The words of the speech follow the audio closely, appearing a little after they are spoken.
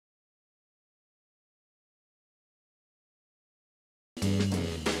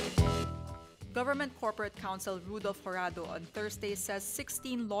Government Corporate Counsel Rudolph Jurado on Thursday says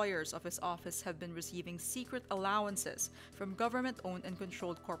 16 lawyers of his office have been receiving secret allowances from government-owned and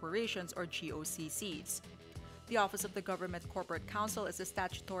controlled corporations or GOCCs. The Office of the Government Corporate Counsel is the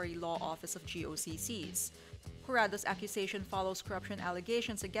statutory law office of GOCCs. Jurado's accusation follows corruption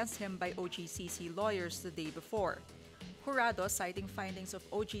allegations against him by OGCC lawyers the day before. Jurado, citing findings of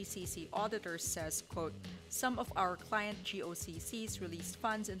OGCC auditors, says, quote, "Some of our client GOCCs released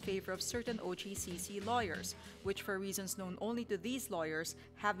funds in favor of certain OGCC lawyers, which for reasons known only to these lawyers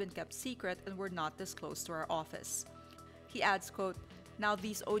have been kept secret and were not disclosed to our office." He adds, quote, "Now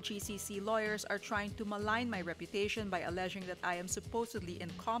these OGCC lawyers are trying to malign my reputation by alleging that I am supposedly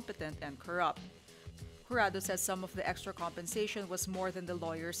incompetent and corrupt." Jurado says some of the extra compensation was more than the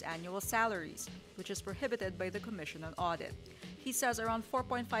lawyers' annual salaries, which is prohibited by the Commission on Audit. He says around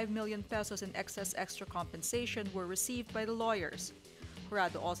 4.5 million pesos in excess extra compensation were received by the lawyers.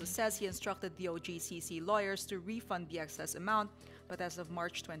 Jurado also says he instructed the OGCC lawyers to refund the excess amount, but as of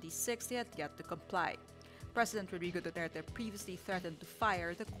March 26, they had yet to comply. President Rodrigo Duterte previously threatened to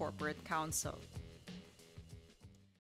fire the corporate counsel.